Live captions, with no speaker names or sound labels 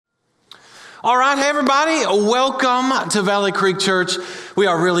All right, hey everybody, welcome to Valley Creek Church. We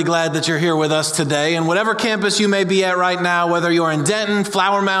are really glad that you're here with us today. And whatever campus you may be at right now, whether you're in Denton,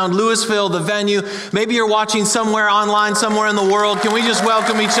 Flower Mound, Louisville, the venue, maybe you're watching somewhere online, somewhere in the world, can we just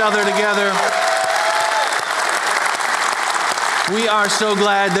welcome each other together? We are so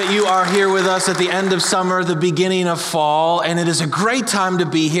glad that you are here with us at the end of summer, the beginning of fall, and it is a great time to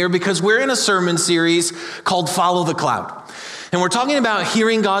be here because we're in a sermon series called Follow the Cloud. And we're talking about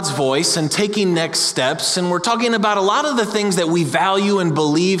hearing God's voice and taking next steps. And we're talking about a lot of the things that we value and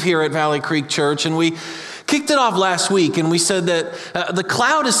believe here at Valley Creek Church. And we kicked it off last week and we said that the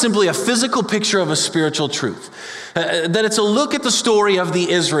cloud is simply a physical picture of a spiritual truth. That it's a look at the story of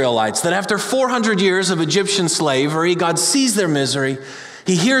the Israelites, that after 400 years of Egyptian slavery, God sees their misery.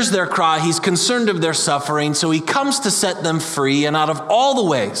 He hears their cry. He's concerned of their suffering. So he comes to set them free. And out of all the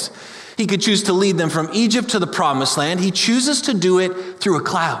ways he could choose to lead them from Egypt to the promised land, he chooses to do it through a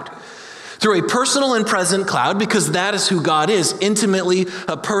cloud, through a personal and present cloud, because that is who God is, intimately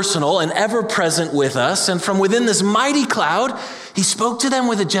personal and ever present with us. And from within this mighty cloud, he spoke to them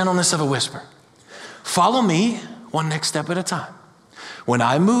with the gentleness of a whisper. Follow me one next step at a time. When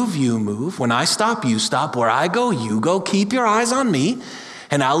I move, you move. When I stop, you stop. Where I go, you go. Keep your eyes on me,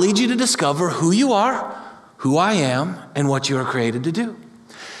 and I'll lead you to discover who you are, who I am, and what you are created to do.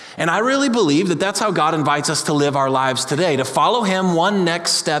 And I really believe that that's how God invites us to live our lives today, to follow him one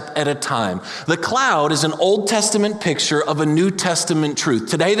next step at a time. The cloud is an Old Testament picture of a New Testament truth.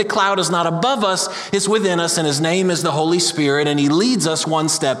 Today, the cloud is not above us, it's within us, and his name is the Holy Spirit, and he leads us one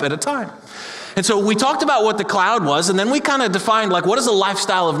step at a time. And so we talked about what the cloud was, and then we kind of defined, what does a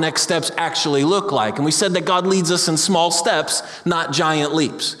lifestyle of next steps actually look like? And we said that God leads us in small steps, not giant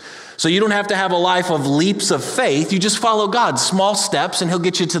leaps. So you don't have to have a life of leaps of faith. You just follow God, small steps, and he'll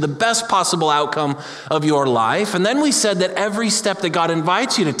get you to the best possible outcome of your life. And then we said that every step that God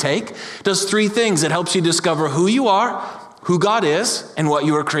invites you to take does three things. It helps you discover who you are, who God is, and what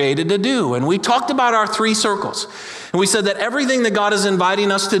you were created to do. And we talked about our three circles. And we said that everything that God is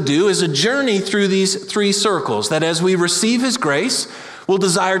inviting us to do is a journey through these three circles, that as we receive his grace, we'll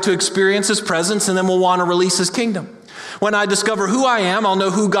desire to experience his presence, and then we'll want to release his kingdom. When I discover who I am, I'll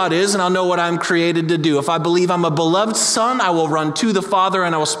know who God is, and I'll know what I'm created to do. If I believe I'm a beloved son, I will run to the Father,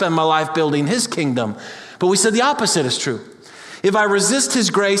 and I will spend my life building his kingdom. But we said the opposite is true. If I resist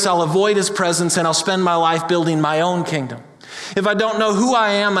his grace, I'll avoid his presence, and I'll spend my life building my own kingdom. If I don't know who I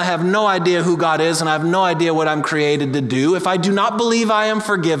am, I have no idea who God is, and I have no idea what I'm created to do. If I do not believe I am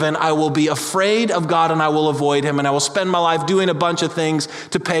forgiven, I will be afraid of God, and I will avoid him, and I will spend my life doing a bunch of things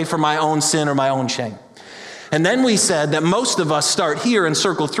to pay for my own sin or my own shame. And then we said that most of us start here in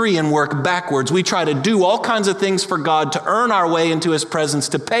circle 3 and work backwards. We try to do all kinds of things for God to earn our way into his presence,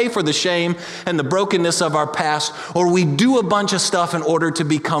 to pay for the shame and the brokenness of our past, or we do a bunch of stuff in order to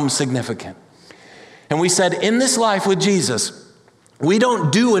become significant. And we said in this life with Jesus, we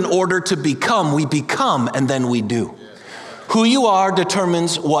don't do in order to become, we become and then we do. Who you are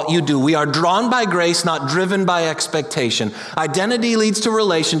determines what you do. We are drawn by grace, not driven by expectation. Identity leads to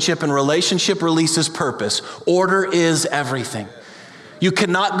relationship, and relationship releases purpose. Order is everything. You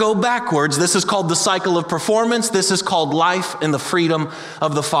cannot go backwards. This is called the cycle of performance. This is called life in the freedom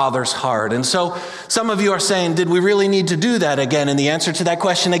of the Father's heart. And so some of you are saying, did we really need to do that again? And the answer to that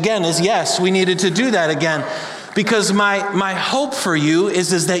question again is yes, we needed to do that again. Because my hope for you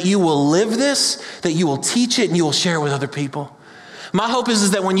is that you will live this, that you will teach it, and you will share it with other people. My hope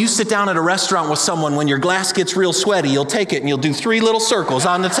is that when you sit down at a restaurant with someone, when your glass gets real sweaty, you'll take it and you'll do 3 little circles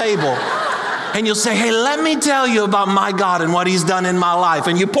on the table. And you'll say, hey, let me tell you about my God and what he's done in my life.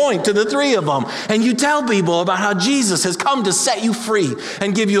 And you point to the 3 of them. And you tell people about how Jesus has come to set you free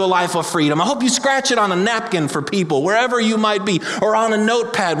and give you a life of freedom. I hope you scratch it on a napkin for people, wherever you might be, or on a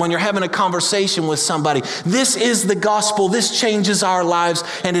notepad when you're having a conversation with somebody. This is the gospel. This changes our lives,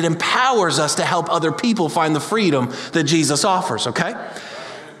 and it empowers us to help other people find the freedom that Jesus offers, okay?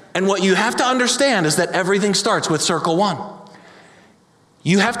 And what you have to understand is that everything starts with circle 1.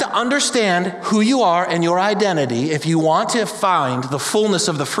 You have to understand who you are and your identity if you want to find the fullness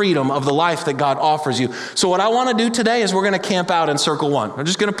of the freedom of the life that God offers you. So what I want to do today is we're going to camp out in circle 1. I'm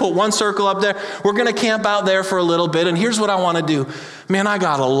just going to put one circle up there. We're going to camp out there for a little bit. And here's what I want to do. Man, I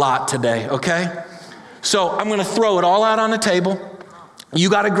got a lot today, okay? So I'm going to throw it all out on the table. You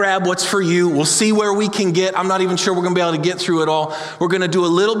got to grab what's for you. We'll see where we can get. I'm not even sure we're going to be able to get through it all. We're going to do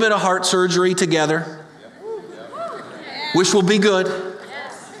a little bit of heart surgery together, which will be good.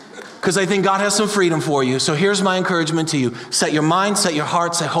 because I think God has some freedom for you. So here's my encouragement to you. Set your mind, set your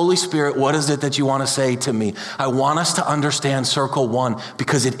heart, say, Holy Spirit, what is it that you want to say to me? I want us to understand circle one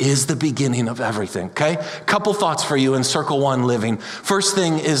because it is the beginning of everything, okay? Couple thoughts for you in circle one living. First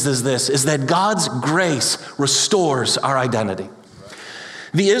thing is that God's grace restores our identity.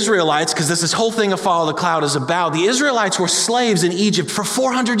 The Israelites, because this whole thing of Follow the Cloud is about, the Israelites were slaves in Egypt for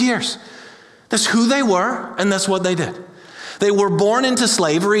 400 years. That's who they were, and that's what they did. They were born into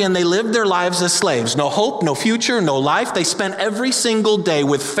slavery and they lived their lives as slaves. No hope, no future, no life. They spent every single day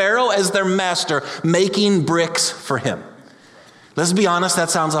with Pharaoh as their master making bricks for him. Let's be honest,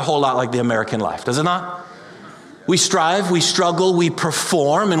 that sounds a whole lot like the American life, does it not? We strive, we struggle, we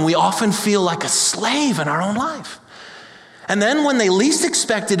perform, and we often feel like a slave in our own life. And then when they least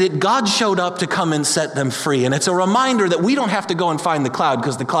expected it, God showed up to come and set them free. And it's a reminder that we don't have to go and find the cloud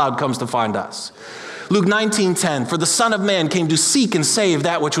because the cloud comes to find us. Luke 19:10, for the Son of Man came to seek and save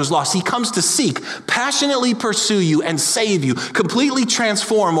that which was lost. He comes to seek, passionately pursue you and save you, completely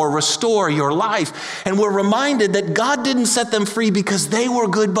transform or restore your life. And we're reminded that God didn't set them free because they were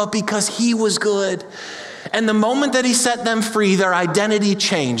good, but because he was good. And the moment that he set them free, their identity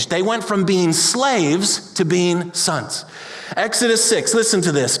changed. They went from being slaves to being sons. Exodus 6, listen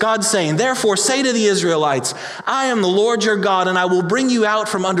to this. God's saying, therefore say to the Israelites, I am the Lord your God, and I will bring you out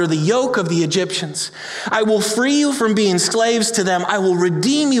from under the yoke of the Egyptians. I will free you from being slaves to them. I will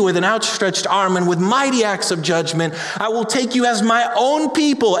redeem you with an outstretched arm and with mighty acts of judgment. I will take you as my own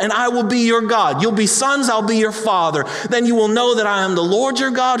people, and I will be your God. You'll be sons, I'll be your father. Then you will know that I am the Lord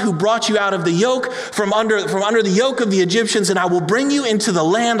your God who brought you out of the yoke, from under the yoke of the Egyptians, and I will bring you into the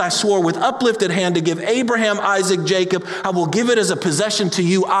land I swore with uplifted hand to give Abraham, Isaac, Jacob. I will give it as a possession to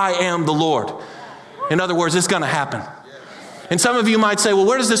you. I am the Lord. In other words, it's going to happen. And some of you might say, well,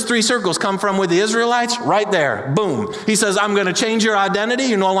 where does this 3 circles come from with the Israelites? Right there. Boom. He says, I'm going to change your identity.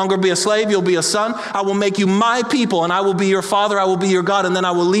 You'll no longer be a slave. You'll be a son. I will make you my people, and I will be your father. I will be your God, and then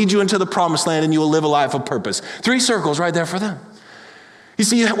I will lead you into the promised land, and you will live a life of purpose. 3 circles right there for them. You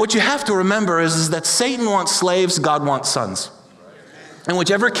see, what you have to remember is that Satan wants slaves, God wants sons. And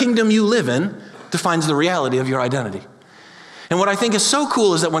whichever kingdom you live in defines the reality of your identity. And what I think is so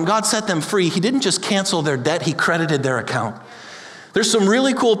cool is that when God set them free, he didn't just cancel their debt, he credited their account. There's some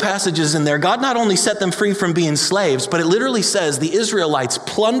really cool passages in there. God not only set them free from being slaves, but it literally says the Israelites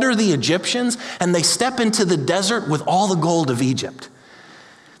plunder the Egyptians and they step into the desert with all the gold of Egypt.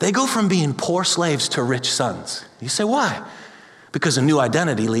 They go from being poor slaves to rich sons. You say, why? Because a new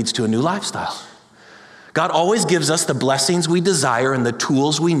identity leads to a new lifestyle. God always gives us the blessings we desire and the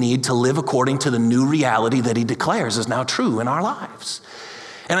tools we need to live according to the new reality that he declares is now true in our lives.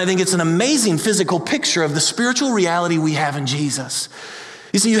 And I think it's an amazing physical picture of the spiritual reality we have in Jesus.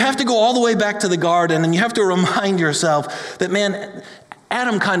 You see, you have to go all the way back to the garden and you have to remind yourself that, man,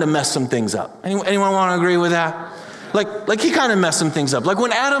 Adam kind of messed some things up. Anyone want to agree with that? Like he kind of messed some things up. Like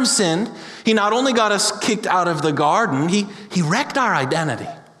when Adam sinned, he not only got us kicked out of the garden, he wrecked our identity.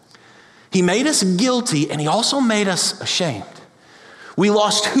 He made us guilty, and he also made us ashamed. We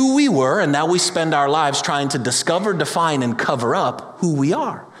lost who we were, and now we spend our lives trying to discover, define, and cover up who we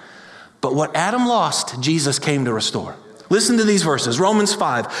are. But what Adam lost, Jesus came to restore. Listen to these verses, Romans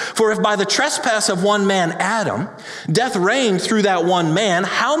 5. For if by the trespass of one man, Adam, death reigned through that one man,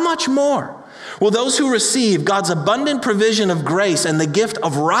 how much more will those who receive God's abundant provision of grace and the gift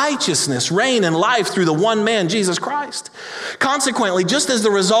of righteousness reign in life through the one man, Jesus Christ? Consequently, just as the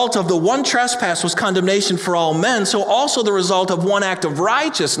result of the one trespass was condemnation for all men, so also the result of one act of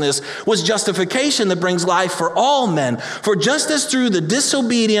righteousness was justification that brings life for all men. For just as through the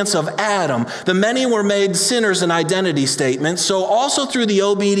disobedience of Adam, the many were made sinners in identity statement, so also through the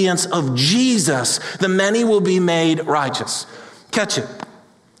obedience of Jesus, the many will be made righteous. Catch it.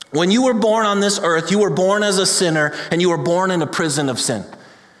 When you were born on this earth, you were born as a sinner and you were born in a prison of sin.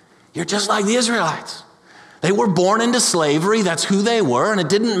 You're just like the Israelites. They were born into slavery. That's who they were. And it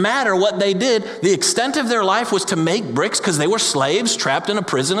didn't matter what they did. The extent of their life was to make bricks because they were slaves trapped in a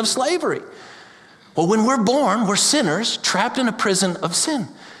prison of slavery. Well, when we're born, we're sinners trapped in a prison of sin.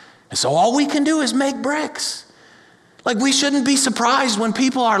 And so all we can do is make bricks. Like we shouldn't be surprised when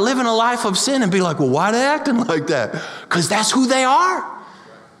people are living a life of sin and be like, well, why are they acting like that? Because that's who they are.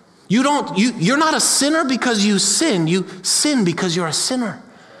 You're not a sinner because you sin. You sin because you're a sinner.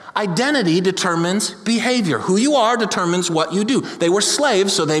 Identity determines behavior. Who you are determines what you do. They were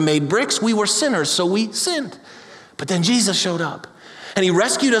slaves, so they made bricks. We were sinners, so we sinned. But then Jesus showed up. And he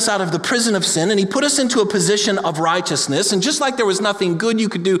rescued us out of the prison of sin, and he put us into a position of righteousness. And just like there was nothing good you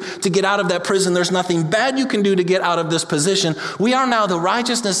could do to get out of that prison, there's nothing bad you can do to get out of this position. We are now the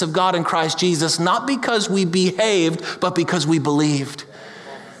righteousness of God in Christ Jesus, not because we behaved, but because we believed.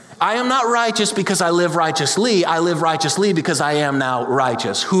 I am not righteous because I live righteously. I live righteously because I am now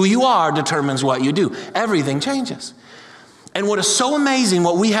righteous. Who you are determines what you do. Everything changes. And what is so amazing,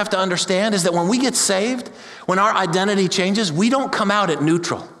 what we have to understand is that when we get saved, when our identity changes, we don't come out at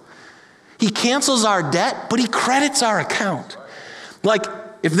neutral. He cancels our debt, but he credits our account. Like,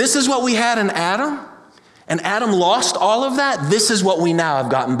 if this is what we had in Adam, and Adam lost all of that, this is what we now have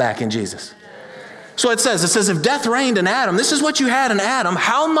gotten back in Jesus. So it says, if death reigned in Adam, this is what you had in Adam,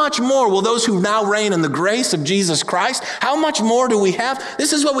 how much more will those who now reign in the grace of Jesus Christ, how much more do we have?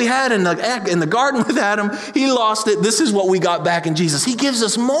 This is what we had in the garden with Adam. He lost it. This is what we got back in Jesus. He gives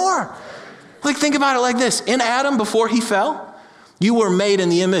us more. Like, think about it like this. In Adam, before he fell, you were made in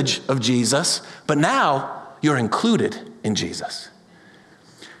the image of Jesus, but now you're included in Jesus.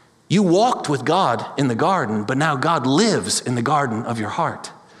 You walked with God in the garden, but now God lives in the garden of your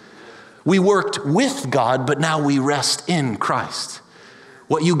heart. We worked with God, but now we rest in Christ.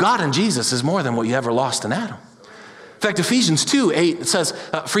 What you got in Jesus is more than what you ever lost in Adam. In fact, Ephesians 2:8, it says,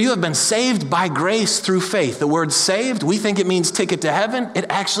 for you have been saved by grace through faith. The word saved, we think it means ticket to heaven. It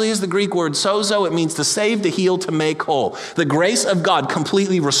actually is the Greek word sozo. It means to save, to heal, to make whole. The grace of God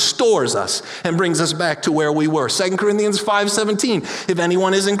completely restores us and brings us back to where we were. 2 Corinthians 5:17, if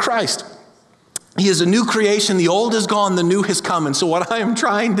anyone is in Christ, he is a new creation. The old is gone, the new has come. And so what I am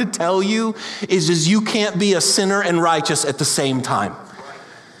trying to tell you is you can't be a sinner and righteous at the same time.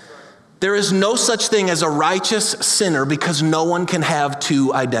 There is no such thing as a righteous sinner because no one can have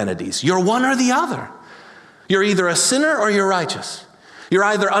two identities. You're one or the other. You're either a sinner or you're righteous. You're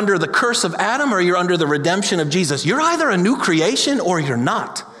either under the curse of Adam or you're under the redemption of Jesus. You're either a new creation or you're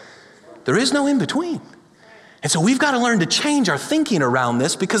not. There is no in between. And so we've got to learn to change our thinking around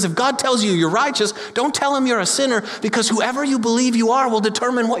this, because if God tells you you're righteous, don't tell him you're a sinner, because whoever you believe you are will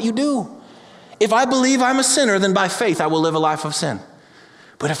determine what you do. If I believe I'm a sinner, then by faith I will live a life of sin.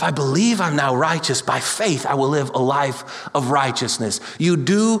 But if I believe I'm now righteous, by faith I will live a life of righteousness. You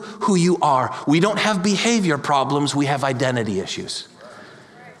do who you are. We don't have behavior problems, we have identity issues.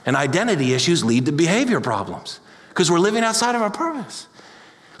 And identity issues lead to behavior problems because we're living outside of our purpose.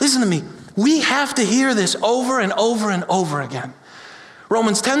 Listen to me. We have to hear this over and over and over again.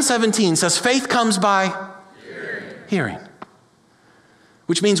 Romans 10:17 says faith comes by hearing.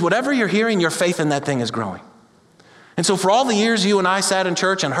 Which means whatever you're hearing, your faith in that thing is growing. And so for all the years you and I sat in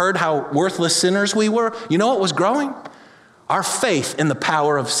church and heard how worthless sinners we were, you know what was growing? Our faith in the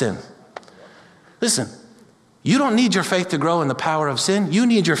power of sin. Listen, you don't need your faith to grow in the power of sin. You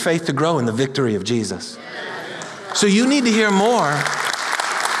need your faith to grow in the victory of Jesus. So you need to hear more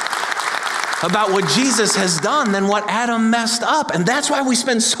about what Jesus has done than what Adam messed up. And that's why we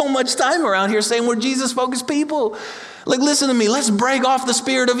spend so much time around here saying we're Jesus-focused people. Like, listen to me, let's break off the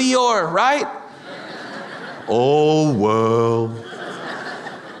spirit of Eeyore, right? Oh, well,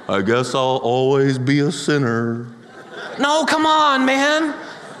 I guess I'll always be a sinner. No, come on, man.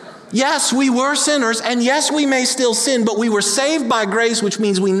 Yes, we were sinners, and yes, we may still sin, but we were saved by grace, which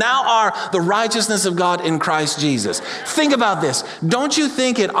means we now are the righteousness of God in Christ Jesus. Think about this. Don't you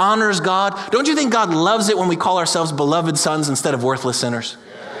think it honors God? Don't you think God loves it when we call ourselves beloved sons instead of worthless sinners?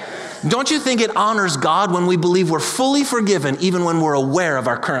 Yes. Don't you think it honors God when we believe we're fully forgiven even when we're aware of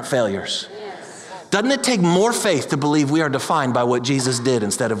our current failures? Yes. Doesn't it take more faith to believe we are defined by what Jesus did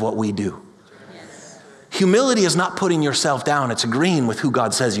instead of what we do? Humility is not putting yourself down. It's agreeing with who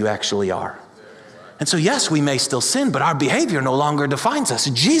God says you actually are. And so, yes, we may still sin, but our behavior no longer defines us.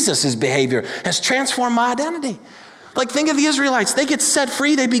 Jesus' behavior has transformed my identity. Like, think of the Israelites. They get set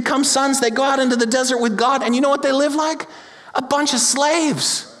free. They become sons. They go out into the desert with God. And you know what they live like? A bunch of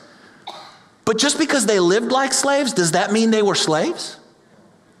slaves. But just because they lived like slaves, does that mean they were slaves?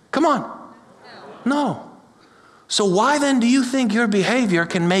 Come on. No. So why then do you think your behavior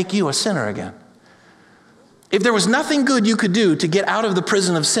can make you a sinner again? If there was nothing good you could do to get out of the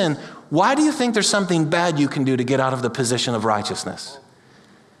prison of sin, why do you think there's something bad you can do to get out of the position of righteousness?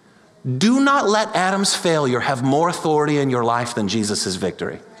 Do not let Adam's failure have more authority in your life than Jesus'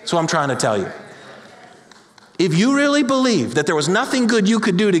 victory. That's what I'm trying to tell you. If you really believe that there was nothing good you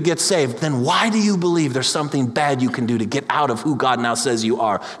could do to get saved, then why do you believe there's something bad you can do to get out of who God now says you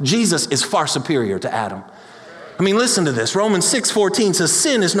are? Jesus is far superior to Adam. I mean, listen to this. Romans 6:14 says,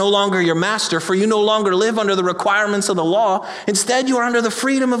 sin is no longer your master, for you no longer live under the requirements of the law. Instead, you are under the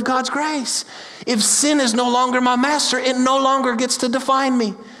freedom of God's grace. If sin is no longer my master, it no longer gets to define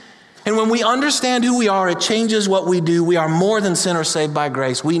me. And when we understand who we are, it changes what we do. We are more than sinners saved by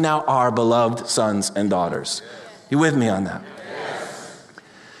grace. We now are beloved sons and daughters. You with me on that?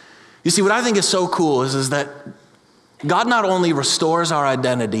 You see, what I think is so cool is that God not only restores our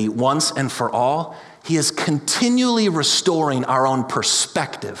identity once and for all, He is continually restoring our own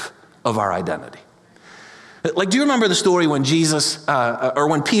perspective of our identity. Like, do you remember the story when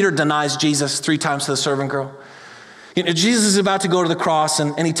when Peter denies Jesus 3 times to the servant girl? Jesus is about to go to the cross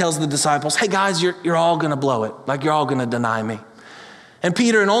and he tells the disciples, hey guys, you're all going to blow it. Like, you're all going to deny me. And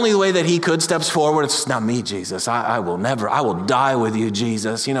Peter, in only the way that he could, steps forward. It's not me, Jesus. I will die with you,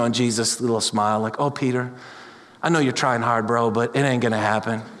 Jesus. And Jesus, little smile, like, oh, Peter, I know you're trying hard, bro, but it ain't going to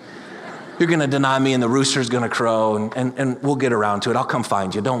happen. You're going to deny me and the rooster's going to crow and we'll get around to it. I'll come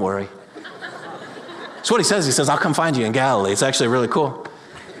find you. Don't worry. That's what he says. He says, I'll come find you in Galilee. It's actually really cool.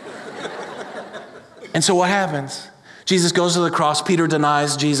 And so what happens? Jesus goes to the cross. Peter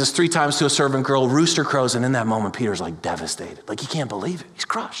denies Jesus 3 times to a servant girl. Rooster crows. And in that moment, Peter's like devastated. Like, he can't believe it. He's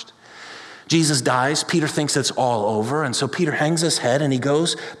crushed. Jesus dies. Peter thinks it's all over. And so Peter hangs his head and he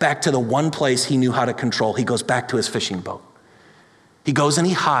goes back to the one place he knew how to control. He goes back to his fishing boat. He goes and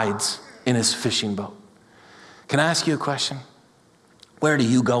he hides in his fishing boat. Can I ask you a question? Where do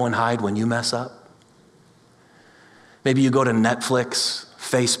you go and hide when you mess up? Maybe you go to Netflix,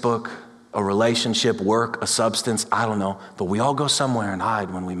 Facebook, a relationship, work, a substance, I don't know. But we all go somewhere and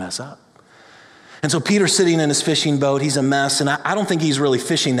hide when we mess up. And so Peter's sitting in his fishing boat. He's a mess. And I don't think he's really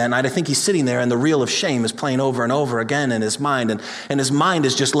fishing that night. I think he's sitting there and the reel of shame is playing over and over again in his mind. And his mind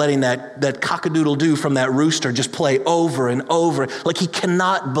is just letting that cock-a-doodle-doo from that rooster just play over and over. Like, he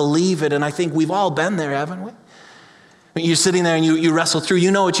cannot believe it. And I think we've all been there, haven't we? You're sitting there and you wrestle through.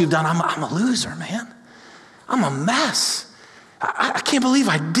 You know what you've done. I'm a loser, man. I'm a mess. I can't believe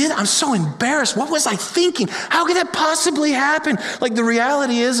I did. I'm so embarrassed. What was I thinking? How could that possibly happen? Like, the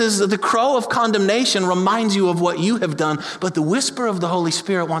reality is that the crow of condemnation reminds you of what you have done, but the whisper of the Holy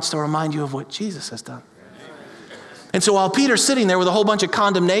Spirit wants to remind you of what Jesus has done. And so while Peter's sitting there with a whole bunch of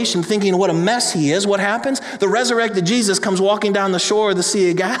condemnation, thinking what a mess he is, what happens? The resurrected Jesus comes walking down the shore of the Sea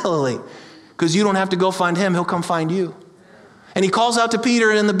of Galilee, because you don't have to go find him. He'll come find you. And he calls out to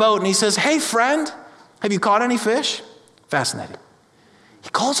Peter in the boat and he says, hey, friend, have you caught any fish? Fascinating. He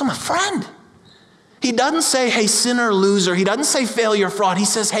calls him a friend. He doesn't say, hey, sinner, loser. He doesn't say failure, fraud. He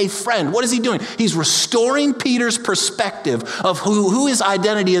says, hey, friend. What is he doing? He's restoring Peter's perspective of who his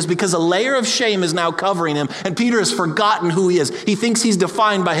identity is, because a layer of shame is now covering him, and Peter has forgotten who he is. He thinks he's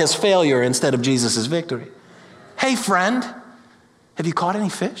defined by his failure instead of Jesus' victory. Hey, friend, have you caught any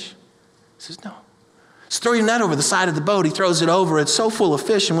fish? He says, no. Just throw your net over the side of the boat. He throws it over. It's so full of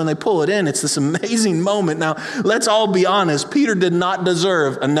fish, and when they pull it in, it's this amazing moment. Now, let's all be honest. Peter did not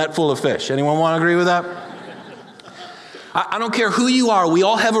deserve a net full of fish. Anyone want to agree with that? I don't care who you are. We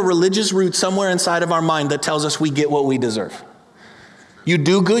all have a religious root somewhere inside of our mind that tells us we get what we deserve. You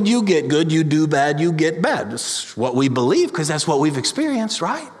do good, you get good. You do bad, you get bad. That's what we believe, because that's what we've experienced,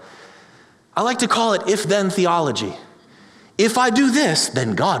 right? I like to call it if-then theology. If I do this,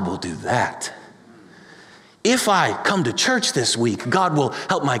 then God will do that. If I come to church this week, God will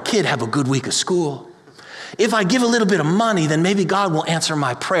help my kid have a good week of school. If I give a little bit of money, then maybe God will answer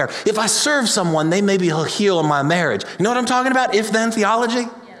my prayer. If I serve someone, then maybe he'll heal my marriage. You know what I'm talking about? If-then theology?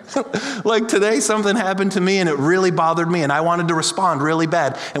 Yes. Like today, something happened to me and it really bothered me and I wanted to respond really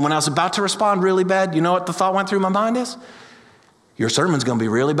bad. And when I was about to respond really bad, you know what the thought went through my mind is? Your sermon's going to be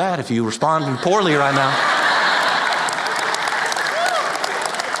really bad if you respond poorly right now.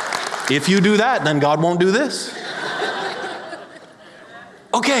 If you do that, then God won't do this.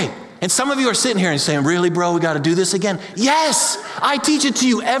 Okay, and some of you are sitting here and saying, really, bro, we got to do this again? Yes, I teach it to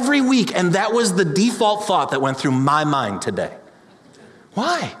you every week, and that was the default thought that went through my mind today.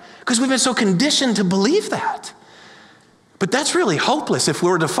 Why? Because we've been so conditioned to believe that. But that's really hopeless if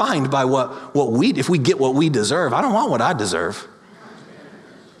we're defined by if we get what we deserve. I don't want what I deserve.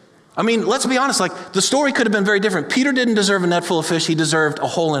 I mean, let's be honest, like the story could have been very different. Peter didn't deserve a net full of fish. He deserved a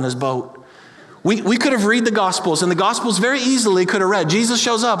hole in his boat. We could have read the Gospels, and the Gospels very easily could have read. Jesus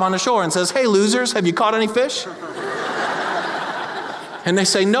shows up on the shore and says, hey, losers, have you caught any fish? And they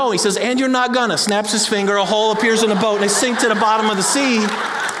say, no. He says, and you're not gonna. Snaps his finger, a hole appears in the boat, and they sink to the bottom of the sea.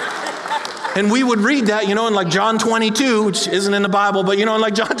 And we would read that, in like John 22, which isn't in the Bible, but in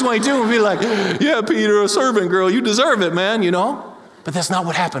like John 22, we'd be like, yeah, Peter, a servant girl, you deserve it, man, But that's not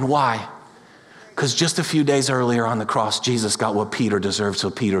what happened. Why? Because just a few days earlier on the cross, Jesus got what Peter deserved so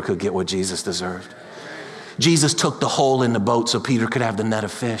Peter could get what Jesus deserved. Jesus took the hole in the boat so Peter could have the net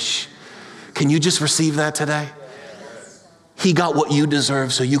of fish. Can you just receive that today? He got what you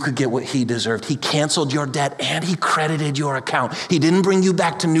deserve so you could get what he deserved. He canceled your debt and he credited your account. He didn't bring you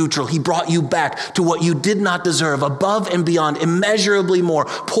back to neutral. He brought you back to what you did not deserve, above and beyond, immeasurably more.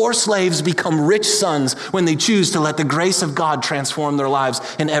 Poor slaves become rich sons when they choose to let the grace of God transform their lives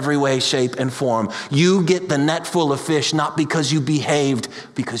in every way, shape, and form. You get the net full of fish, not because you behaved,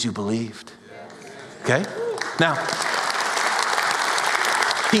 because you believed. Okay? Now,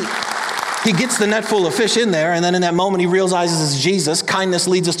 he gets the net full of fish in there, and then in that moment he realizes it's Jesus. Kindness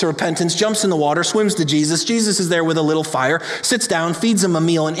leads us to repentance, jumps in the water, swims to Jesus. Jesus is there with a little fire, sits down, feeds him a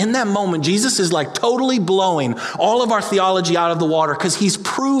meal, and in that moment, Jesus is like totally blowing all of our theology out of the water because he's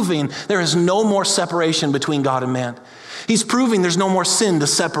proving there is no more separation between God and man. He's proving there's no more sin to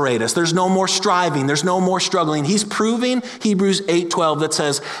separate us. There's no more striving. There's no more struggling. He's proving Hebrews 8:12 that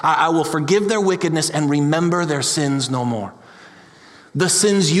says, I will forgive their wickedness and remember their sins no more. The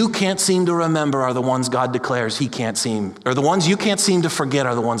sins you can't seem to remember are the ones God declares he can't seem, or the ones you can't seem to forget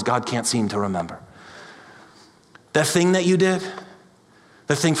are the ones God can't seem to remember. That thing that you did,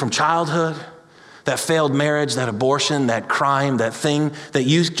 that thing from childhood, that failed marriage, that abortion, that crime, that thing that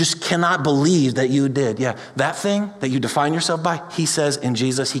you just cannot believe that you did. Yeah, that thing that you define yourself by, he says in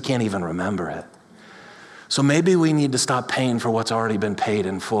Jesus, he can't even remember it. So maybe we need to stop paying for what's already been paid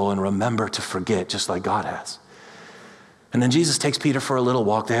in full and remember to forget just like God has. And then Jesus takes Peter for a little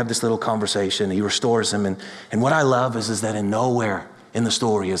walk. They have this little conversation. He restores him. And what I love is that in nowhere in the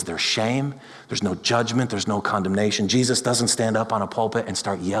story is there shame. There's no judgment. There's no condemnation. Jesus doesn't stand up on a pulpit and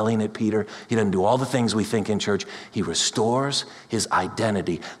start yelling at Peter. He doesn't do all the things we think in church. He restores his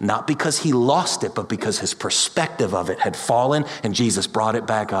identity, not because he lost it, but because his perspective of it had fallen. And Jesus brought it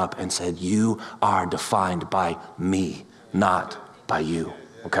back up and said, you are defined by me, not by you.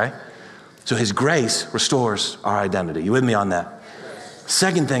 Okay? So his grace restores our identity. You with me on that?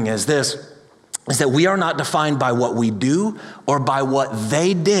 Second thing is this, is that we are not defined by what we do or by what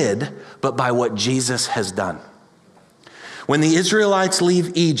they did, but by what Jesus has done. When the Israelites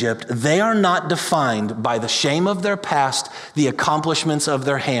leave Egypt, they are not defined by the shame of their past, the accomplishments of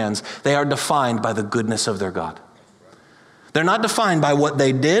their hands. They are defined by the goodness of their God. They're not defined by what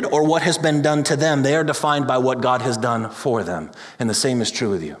they did or what has been done to them. They are defined by what God has done for them. And the same is true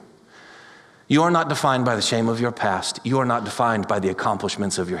with you. You are not defined by the shame of your past. You are not defined by the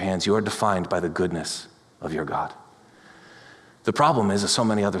accomplishments of your hands. You are defined by the goodness of your God. The problem is that so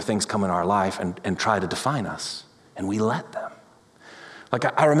many other things come in our life and try to define us, and we let them. Like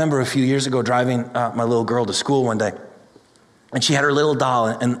I remember a few years ago driving my little girl to school one day, and she had her little doll,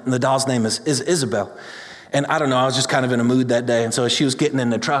 and the doll's name is Isabel. And I don't know, I was just kind of in a mood that day, and so as she was getting in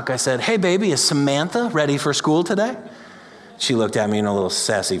the truck, I said, hey baby, is Samantha ready for school today? She looked at me, a little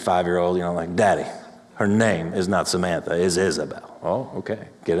sassy 5-year-old, like, Daddy, her name is not Samantha, it's Isabel. Oh, okay,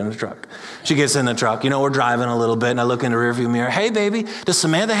 get in the truck. She gets in the truck, we're driving a little bit, and I look in the rearview mirror. Hey, baby, does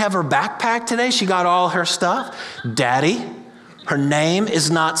Samantha have her backpack today? She got all her stuff? Daddy, her name is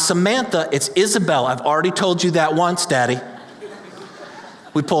not Samantha, it's Isabel. I've already told you that once, Daddy.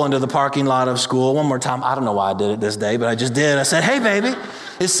 We pull into the parking lot of school one more time. I don't know why I did it this day, but I just did. I said, hey, baby,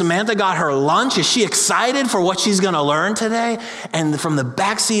 is Samantha got her lunch? Is she excited for what she's going to learn today? And from the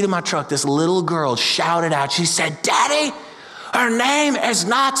back seat of my truck, this little girl shouted out. She said, Daddy, her name is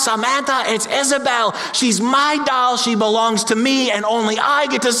not Samantha, it's Isabel. She's my doll. She belongs to me, and only I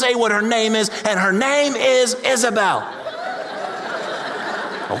get to say what her name is, and her name is Isabel.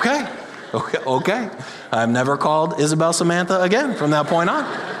 Okay. I've never called Isabel Samantha again from that point on.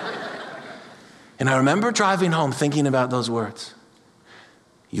 And I remember driving home thinking about those words.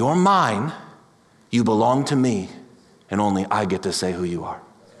 You're mine, you belong to me, and only I get to say who you are.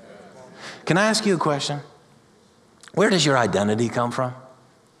 Can I ask you a question? Where does your identity come from?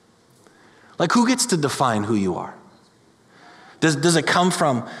 Like, who gets to define who you are? Does it come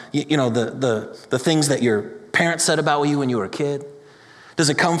from, the things that your parents said about you when you were a kid? Does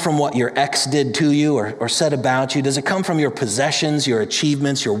it come from what your ex did to you or said about you? Does it come from your possessions, your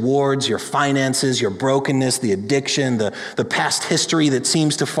achievements, your awards, your finances, your brokenness, the addiction, the past history that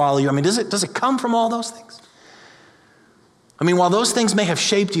seems to follow you? Does it come from all those things? While those things may have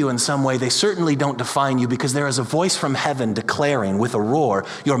shaped you in some way, they certainly don't define you, because there is a voice from heaven declaring with a roar,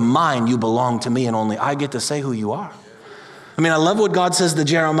 you're mine, you belong to me, and only I get to say who you are. I love what God says to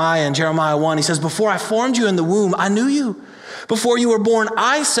Jeremiah in Jeremiah 1. He says, before I formed you in the womb, I knew you. Before you were born,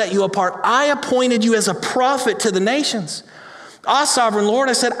 I set you apart. I appointed you as a prophet to the nations. Sovereign Lord,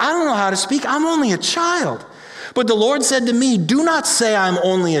 I said, I don't know how to speak. I'm only a child. But the Lord said to me, do not say I'm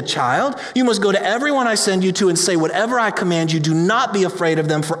only a child. You must go to everyone I send you to and say whatever I command you. Do not be afraid of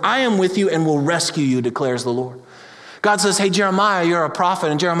them, for I am with you and will rescue you, declares the Lord. God says, hey, Jeremiah, you're a prophet.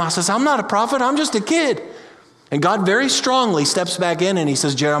 And Jeremiah says, I'm not a prophet. I'm just a kid. And God very strongly steps back in and he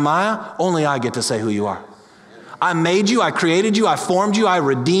says, Jeremiah, only I get to say who you are. I made you, I created you, I formed you, I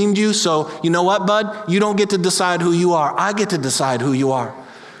redeemed you. So you know what, bud? You don't get to decide who you are. I get to decide who you are.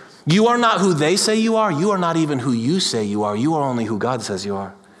 You are not who they say you are. You are not even who you say you are. You are only who God says you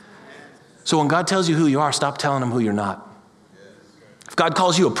are. So when God tells you who you are, stop telling him who you're not. If God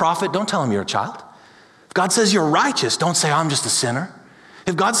calls you a prophet, don't tell him you're a child. If God says you're righteous, don't say, I'm just a sinner.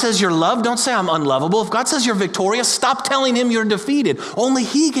 If God says you're loved, don't say I'm unlovable. If God says you're victorious, stop telling him you're defeated. Only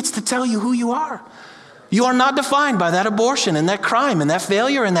he gets to tell you who you are. You are not defined by that abortion and that crime and that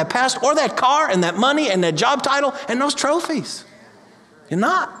failure and that past or that car and that money and that job title and those trophies. You're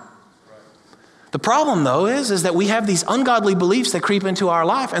not. The problem, though, is that we have these ungodly beliefs that creep into our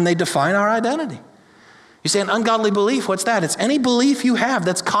life and they define our identity. You say an ungodly belief, what's that? It's any belief you have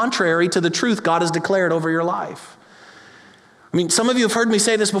that's contrary to the truth God has declared over your life. I mean, some of you have heard me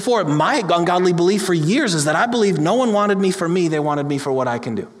say this before. My ungodly belief for years is that I believe no one wanted me for me, they wanted me for what I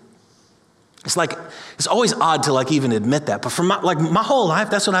can do. It's always odd to even admit that, but for my whole life,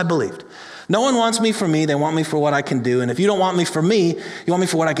 that's what I believed. No one wants me for me, they want me for what I can do. And if you don't want me for me, you want me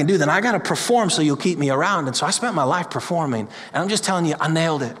for what I can do, then I got to perform so you'll keep me around. And so I spent my life performing. And I'm just telling you, I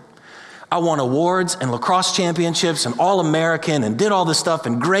nailed it. I won awards and lacrosse championships and All-American and did all this stuff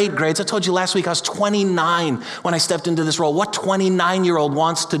and great grades. I told you last week I was 29 when I stepped into this role. What 29-year-old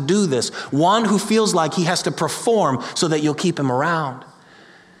wants to do this? One who feels like he has to perform so that you'll keep him around.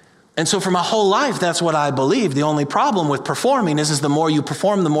 And so for my whole life, that's what I believed. The only problem with performing is the more you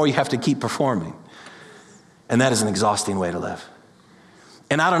perform, the more you have to keep performing. And that is an exhausting way to live.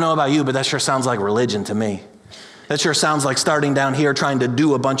 And I don't know about you, but that sure sounds like religion to me. That sure sounds like starting down here trying to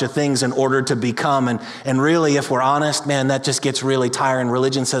do a bunch of things in order to become. And really, if we're honest, man, that just gets really tiring.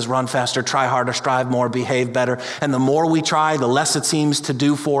 Religion says run faster, try harder, strive more, behave better. And the more we try, the less it seems to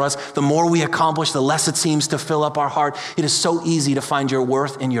do for us. The more we accomplish, the less it seems to fill up our heart. It is so easy to find your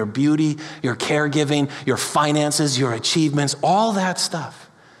worth in your beauty, your caregiving, your finances, your achievements, all that stuff.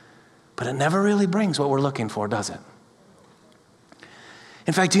 But it never really brings what we're looking for, does it?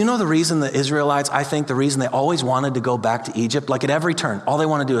 In fact, do you know the reason the Israelites, I think the reason they always wanted to go back to Egypt, like at every turn, all they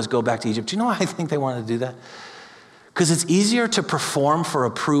want to do is go back to Egypt. Do you know why I think they wanted to do that? Because it's easier to perform for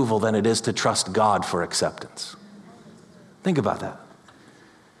approval than it is to trust God for acceptance. Think about that.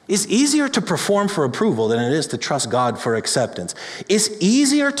 It's easier to perform for approval than it is to trust God for acceptance. It's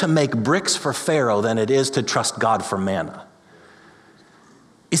easier to make bricks for Pharaoh than it is to trust God for manna.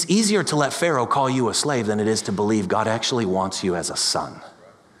 It's easier to let Pharaoh call you a slave than it is to believe God actually wants you as a son.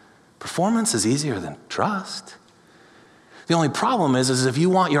 Performance is easier than trust. The only problem is if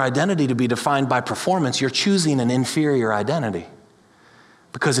you want your identity to be defined by performance, you're choosing an inferior identity.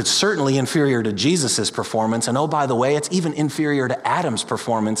 Because it's certainly inferior to Jesus' performance. And oh, by the way, it's even inferior to Adam's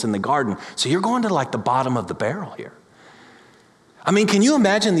performance in the garden. So you're going to the bottom of the barrel here. I mean, can you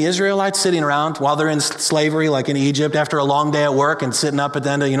imagine the Israelites sitting around while they're in slavery, like in Egypt, after a long day at work and sitting up at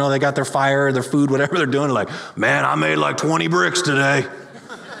the end of, they got their fire, their food, whatever they're doing, man, I made 20 bricks today.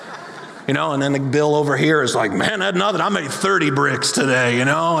 And then the bill over here is man, that's nothing. I made 30 bricks today,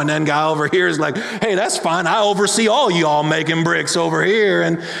 and then guy over here is hey, that's fine. I oversee all y'all making bricks over here.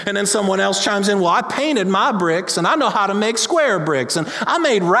 And then someone else chimes in, well, I painted my bricks and I know how to make square bricks. And I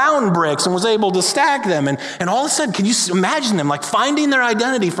made round bricks and was able to stack them. And all of a sudden, can you imagine them finding their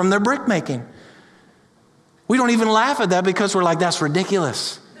identity from their brick making? We don't even laugh at that because we're that's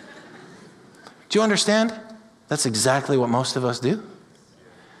ridiculous. Do you understand? That's exactly what most of us do.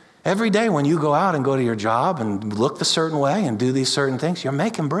 Every day when you go out and go to your job and look the certain way and do these certain things, you're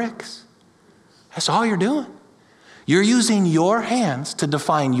making bricks. That's all you're doing. You're using your hands to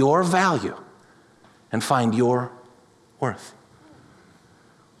define your value and find your worth.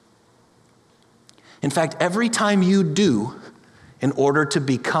 In fact, every time you do in order to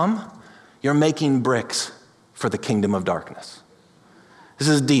become, you're making bricks for the kingdom of darkness. This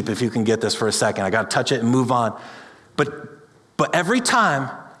is deep if you can get this for a second. I got to touch it and move on. But every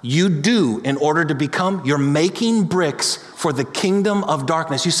time you do in order to become, you're making bricks for the kingdom of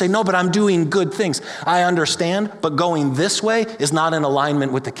darkness. You say, no, but I'm doing good things. I understand, but going this way is not in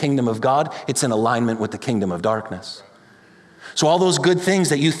alignment with the kingdom of God. It's in alignment with the kingdom of darkness. So all those good things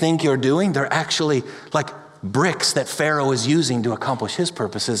that you think you're doing, they're actually bricks that Pharaoh is using to accomplish his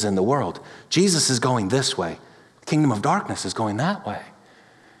purposes in the world. Jesus is going this way. The kingdom of darkness is going that way.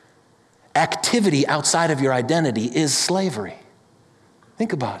 Activity outside of your identity is slavery.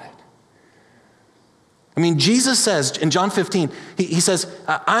 Think about it. I mean, Jesus says in John 15, he says,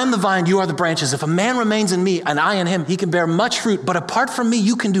 I am the vine, you are the branches. If a man remains in me and I in him, he can bear much fruit, but apart from me,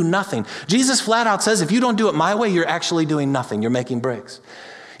 you can do nothing. Jesus flat out says, if you don't do it my way, you're actually doing nothing. You're making bricks.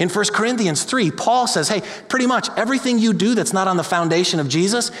 In 1 Corinthians 3, Paul says, hey, pretty much everything you do that's not on the foundation of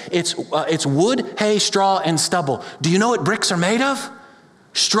Jesus, it's wood, hay, straw, and stubble. Do you know what bricks are made of?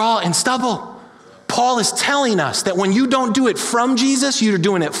 Straw and stubble. Paul is telling us that when you don't do it from Jesus, you're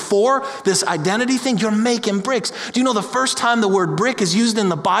doing it for this identity thing, you're making bricks. Do you know the first time the word brick is used in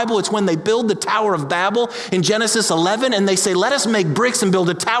the Bible? It's when they build the Tower of Babel in Genesis 11, and they say, let us make bricks and build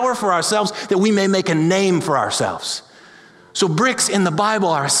a tower for ourselves that we may make a name for ourselves. So bricks in the Bible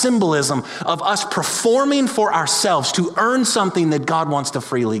are a symbolism of us performing for ourselves to earn something that God wants to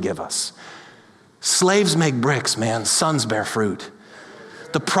freely give us. Slaves make bricks, man. Sons bear fruit.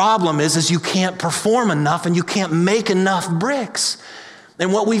 The problem is you can't perform enough and you can't make enough bricks.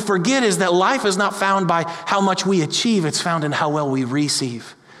 And what we forget is that life is not found by how much we achieve, it's found in how well we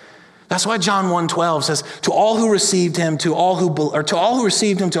receive. That's why John 1:12 says, to all who received him, to all who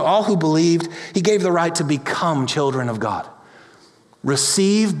believed, he gave the right to become children of God.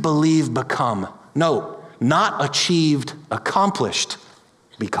 Receive, believe, become. No, not achieved, accomplished,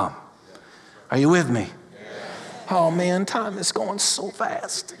 become. Are you with me? Oh man, time is going so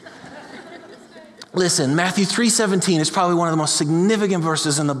fast. Listen, Matthew 3:17 is probably one of the most significant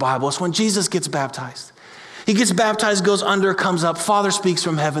verses in the Bible. It's when Jesus gets baptized. He gets baptized, goes under, comes up. Father speaks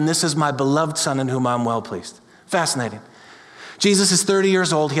from heaven. This is my beloved Son in whom I'm well pleased. Fascinating. Jesus is 30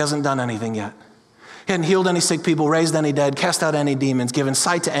 years old. He hasn't done anything yet. He hadn't healed any sick people, raised any dead, cast out any demons, given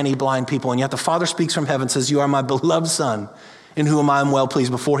sight to any blind people. And yet the Father speaks from heaven, says, you are my beloved Son in whom I am well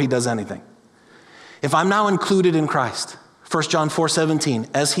pleased, before he does anything. If I'm now included in Christ, 1 John 4:17,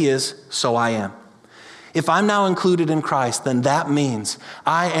 as he is, so I am. If I'm now included in Christ, then that means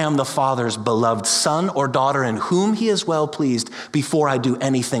I am the Father's beloved son or daughter in whom he is well pleased before I do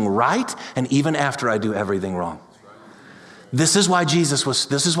anything right and even after I do everything wrong. This is why Jesus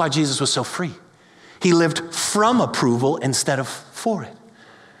was so free. He lived from approval instead of for it.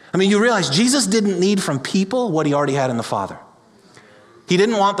 I mean, you realize Jesus didn't need from people what he already had in the Father. He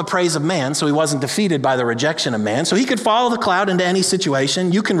didn't want the praise of man, so he wasn't defeated by the rejection of man. So he could follow the cloud into any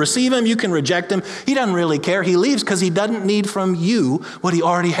situation. You can receive him, you can reject him. He doesn't really care. He leaves because he doesn't need from you what he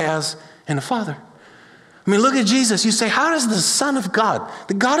already has in the Father. I mean, look at Jesus. You say, how does the Son of God,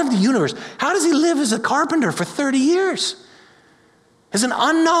 the God of the universe, how does he live as a carpenter for 30 years? As an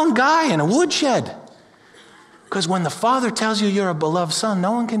unknown guy in a woodshed. Because when the Father tells you you're a beloved son,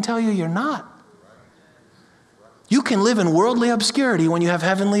 no one can tell you you're not. You can live in worldly obscurity when you have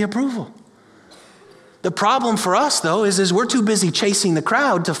heavenly approval. The problem for us, though, is we're too busy chasing the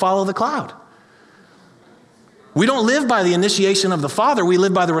crowd to follow the cloud. We don't live by the initiation of the Father. We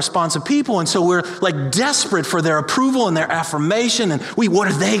live by the response of people. And so we're like desperate for their approval and their affirmation. And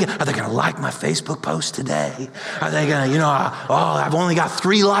are they going to like my Facebook post today? Are they going to, I've only got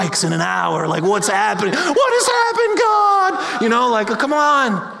 3 likes in an hour. Like, what's happening? What has happened, God? Come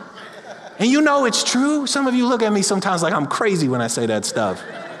on. And it's true. Some of you look at me sometimes like I'm crazy when I say that stuff.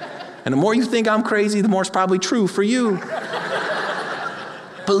 And the more you think I'm crazy, the more it's probably true for you.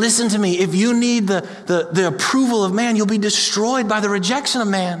 But listen to me, if you need the approval of man, you'll be destroyed by the rejection of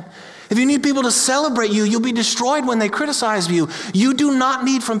man. If you need people to celebrate you, you'll be destroyed when they criticize you. You do not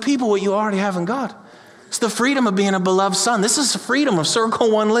need from people what you already have in God. It's the freedom of being a beloved son. This is the freedom of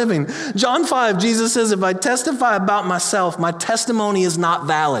Circle One living. John 5, Jesus says, if I testify about myself, my testimony is not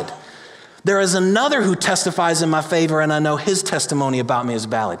valid. There is another who testifies in my favor, and I know his testimony about me is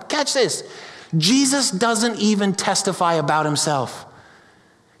valid. Catch this. Jesus doesn't even testify about himself.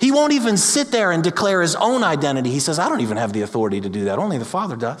 He won't even sit there and declare his own identity. He says, I don't even have the authority to do that. Only the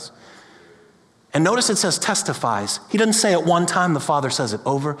Father does. And notice it says testifies. He doesn't say it one time. The Father says it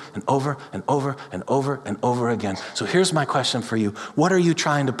over and over and over and over and over again. So here's my question for you. What are you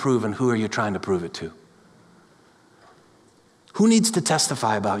trying to prove, and who are you trying to prove it to? Who needs to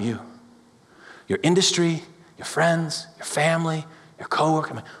testify about you? Your industry, your friends, your family, your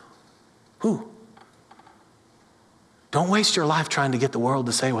coworker. Who? Don't waste your life trying to get the world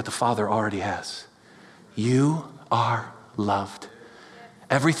to say what the Father already has. You are loved.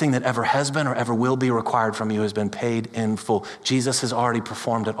 Everything that ever has been or ever will be required from you has been paid in full. Jesus has already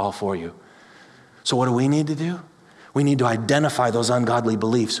performed it all for you. So what do we need to do? We need to identify those ungodly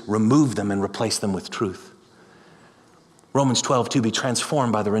beliefs, remove them, and replace them with truth. Romans 12:2, be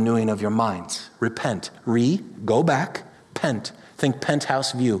transformed by the renewing of your minds. Repent. Go back, pent. Think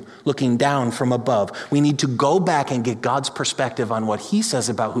penthouse view, looking down from above. We need to go back and get God's perspective on what he says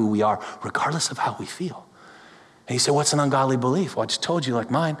about who we are, regardless of how we feel. And you say, what's an ungodly belief? Well, I just told you,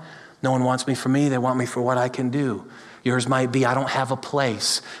 like mine. No one wants me for me. They want me for what I can do. Yours might be, I don't have a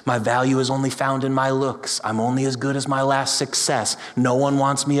place. My value is only found in my looks. I'm only as good as my last success. No one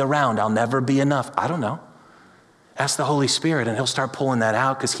wants me around. I'll never be enough. I don't know. Ask the Holy Spirit and he'll start pulling that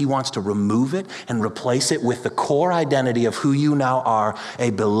out because he wants to remove it and replace it with the core identity of who you now are, a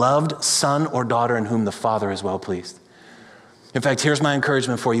beloved son or daughter in whom the Father is well pleased. In fact, here's my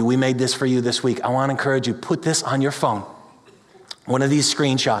encouragement for you. We made this for you this week. I want to encourage you, put this on your phone. One of these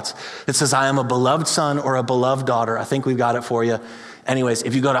screenshots. It says, I am a beloved son or a beloved daughter. I think we've got it for you. Anyways,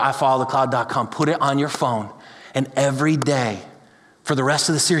 if you go to ifollowthecloud.com, put it on your phone. And every day for the rest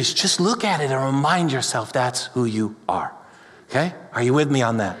of the series, just look at it and remind yourself that's who you are. Okay? Are you with me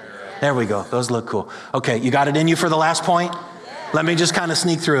on that? There we go. Those look cool. Okay, you got it in you for the last point? Let me just kind of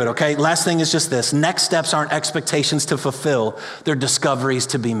sneak through it, okay? Last thing is just this. Next steps aren't expectations to fulfill. They're discoveries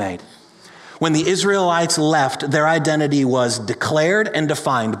to be made. When the Israelites left, their identity was declared and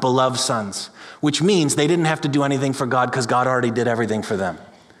defined, beloved sons, which means they didn't have to do anything for God because God already did everything for them.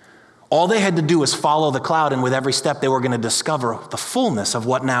 All they had to do was follow the cloud, and with every step, they were going to discover the fullness of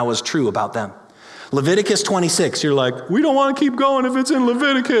what now is true about them. Leviticus 26, you're like, we don't want to keep going if it's in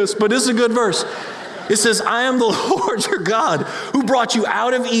Leviticus, but this is a good verse. It says, I am the Lord your God who brought you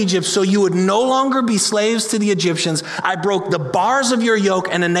out of Egypt so you would no longer be slaves to the Egyptians. I broke the bars of your yoke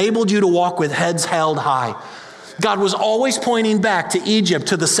and enabled you to walk with heads held high. God was always pointing back to Egypt,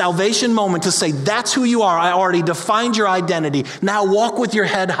 to the salvation moment, to say, that's who you are. I already defined your identity. Now walk with your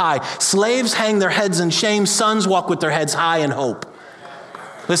head high. Slaves hang their heads in shame. Sons walk with their heads high in hope.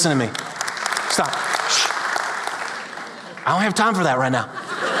 Listen to me. Stop. Shh. I don't have time for that right now.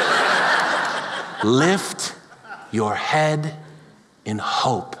 Lift your head in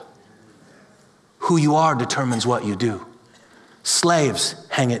hope. Who you are determines what you do. Slaves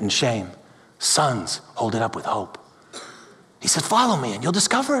hang it in shame. Sons hold it up with hope. He said, follow me and you'll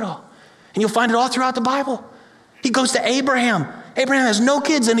discover it all. And you'll find it all throughout the Bible. He goes to Abraham. Abraham has no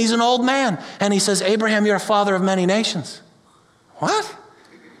kids and he's an old man. And he says, Abraham, you're a father of many nations. What?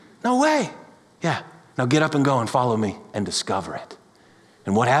 No way. Yeah. Now get up and go and follow me and discover it.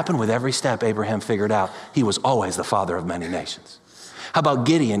 And what happened? With every step, Abraham figured out he was always the father of many nations. How about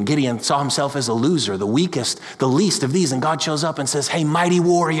Gideon? Gideon saw himself as a loser, the weakest, the least of these. And God shows up and says, hey, mighty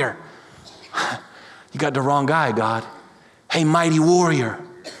warrior. You got the wrong guy, God. Hey, mighty warrior.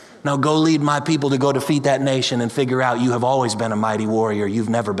 Now go lead my people to go defeat that nation and figure out you have always been a mighty warrior. You've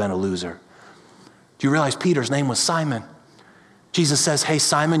never been a loser. Do you realize Peter's name was Simon? Jesus says, hey,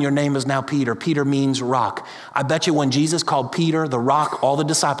 Simon, your name is now Peter. Peter means rock. I bet you when Jesus called Peter the rock, all the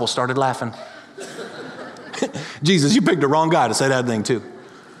disciples started laughing. Jesus, you picked the wrong guy to say that thing too.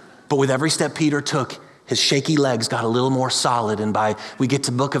 But with every step Peter took, his shaky legs got a little more solid. And by we get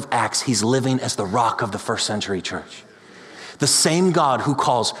to the book of Acts, he's living as the rock of the first century church. The same God who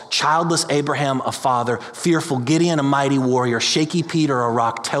calls childless Abraham a father, fearful Gideon a mighty warrior, shaky Peter a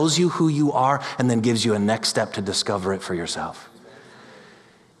rock, tells you who you are and then gives you a next step to discover it for yourself.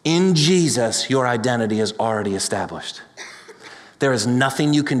 In Jesus, your identity is already established. There is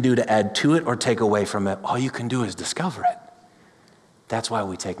nothing you can do to add to it or take away from it. All you can do is discover it. That's why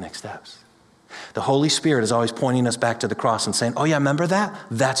we take next steps. The Holy Spirit is always pointing us back to the cross and saying, oh yeah, remember that?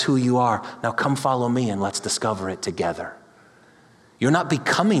 That's who you are. Now come follow me and let's discover it together. You're not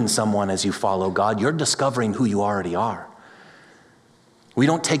becoming someone as you follow God. You're discovering who you already are. We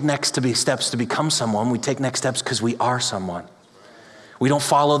don't take next steps to become someone. We take next steps because we are someone. We don't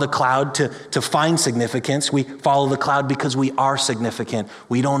follow the cloud to find significance. We follow the cloud because we are significant.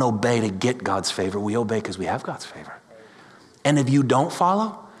 We don't obey to get God's favor. We obey because we have God's favor. And if you don't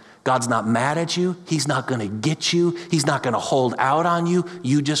follow, God's not mad at you. He's not going to get you. He's not going to hold out on you.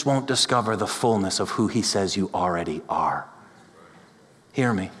 You just won't discover the fullness of who he says you already are.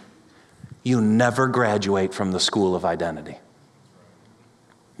 Hear me. You never graduate from the school of identity.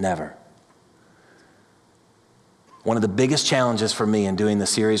 Never. One of the biggest challenges for me in doing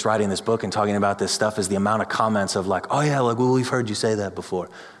this series, writing this book and talking about this stuff is the amount of comments of like, oh yeah, like, well, we've heard you say that before.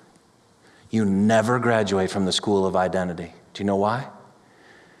 You never graduate from the school of identity. Do you know why?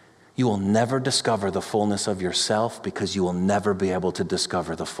 You will never discover the fullness of yourself because you will never be able to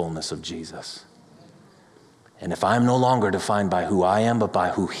discover the fullness of Jesus. And if I'm no longer defined by who I am, but by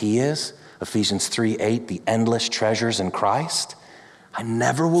who he is, Ephesians 3:8, the endless treasures in Christ, I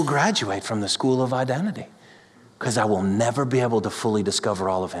never will graduate from the school of identity because I will never be able to fully discover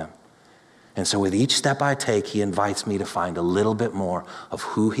all of him. And so with each step I take, he invites me to find a little bit more of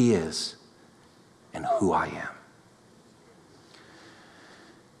who he is and who I am.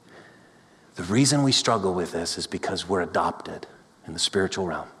 The reason we struggle with this is because we're adopted in the spiritual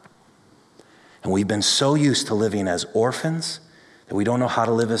realm. And we've been so used to living as orphans that we don't know how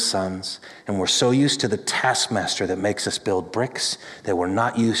to live as sons. And we're so used to the taskmaster that makes us build bricks that we're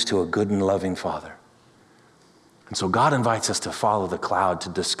not used to a good and loving father. And so God invites us to follow the cloud to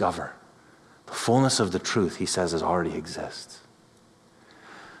discover the fullness of the truth he says already exists.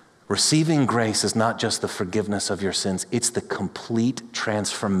 Receiving grace is not just the forgiveness of your sins, it's the complete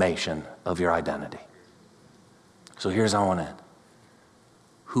transformation of your identity. So here's how I want to end.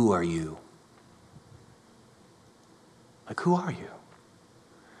 who are you? Like, who are you?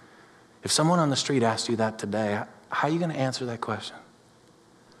 If someone on the street asked you that today, how are you going to answer that question?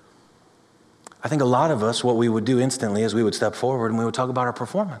 I think a lot of us, what we would do instantly is we would step forward and we would talk about our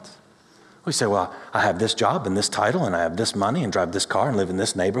performance. We say, well, I have this job and this title and I have this money and drive this car and live in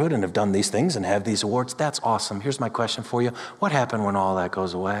this neighborhood and have done these things and have these awards. That's awesome. Here's my question for you. What happened when all that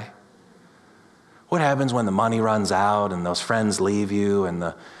goes away? What happens when the money runs out and those friends leave you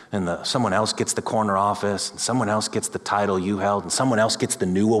and someone else gets the corner office and someone else gets the title you held and someone else gets the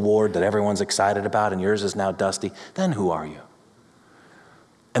new award that everyone's excited about and yours is now dusty? Then who are you?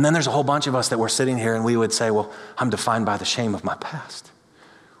 And then there's a whole bunch of us that were sitting here and we would say, well, I'm defined by the shame of my past.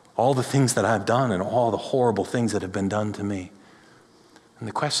 All the things that I've done and all the horrible things that have been done to me. And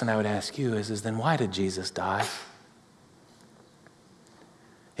the question I would ask you is then why did Jesus die?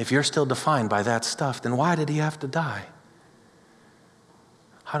 If you're still defined by that stuff, then why did he have to die?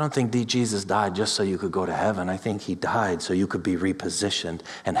 I don't think Jesus died just so you could go to heaven. I think he died so you could be repositioned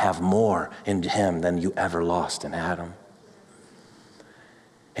and have more in him than you ever lost in Adam.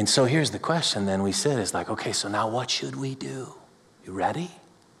 And so here's the question then we sit is like, okay, so now what should we do? You ready?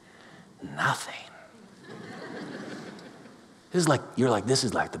 Nothing. This is like, you're like, this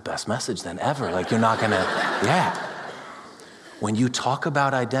is like the best message then ever. Like you're not gonna, yeah. When you talk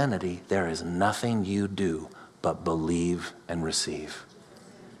about identity, there is nothing you do but believe and receive.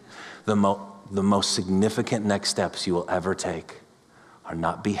 The most significant next steps you will ever take are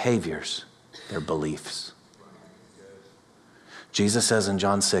not behaviors, they're beliefs. Jesus says in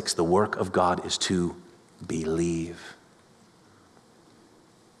John 6, the work of God is to believe.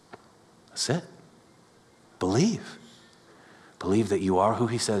 That's it. Believe. Believe that you are who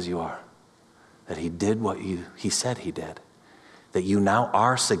he says you are. That he did what he said he did. That you now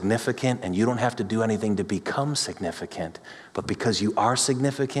are significant and you don't have to do anything to become significant. But because you are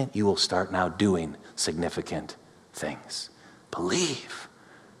significant, you will start now doing significant things. Believe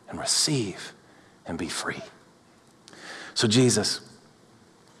and receive and be free. So Jesus,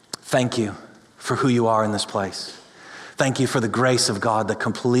 thank you for who you are in this place. Thank you for the grace of God that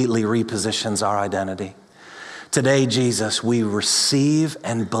completely repositions our identity. Today, Jesus, we receive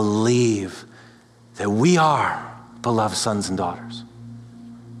and believe that we are beloved sons and daughters.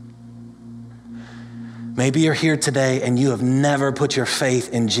 Maybe you're here today and you have never put your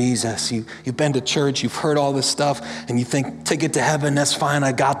faith in Jesus. You've been to church, you've heard all this stuff, and you think, ticket to heaven, that's fine,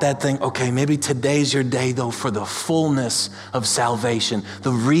 I got that thing. Okay, maybe today's your day, though, for the fullness of salvation, the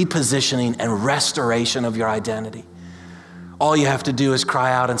repositioning and restoration of your identity. All you have to do is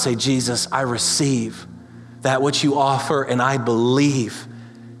cry out and say, Jesus, I receive that which you offer, and I believe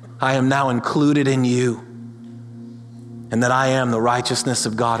I am now included in you, and that I am the righteousness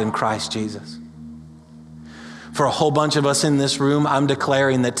of God in Christ Jesus. For a whole bunch of us in this room, I'm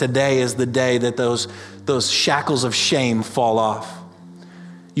declaring that today is the day that those shackles of shame fall off.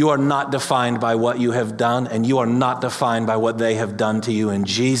 You are not defined by what you have done, and you are not defined by what they have done to you. In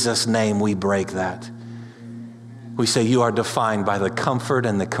Jesus' name, we break that. We say you are defined by the comfort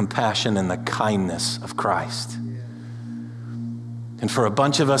and the compassion and the kindness of Christ. And for a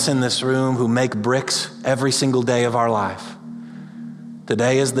bunch of us in this room who make bricks every single day of our life,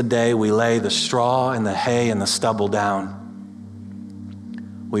 today is the day we lay the straw and the hay and the stubble down.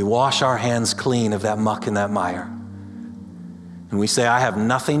 We wash our hands clean of that muck and that mire. And we say, I have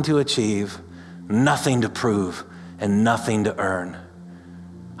nothing to achieve, nothing to prove, and nothing to earn.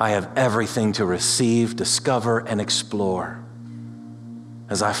 I have everything to receive, discover, and explore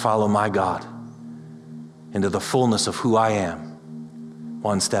as I follow my God into the fullness of who I am,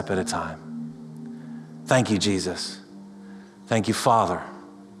 one step at a time. Thank you, Jesus. Thank you, Father.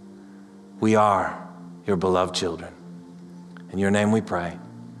 We are your beloved children. In your name we pray.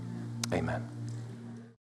 Amen.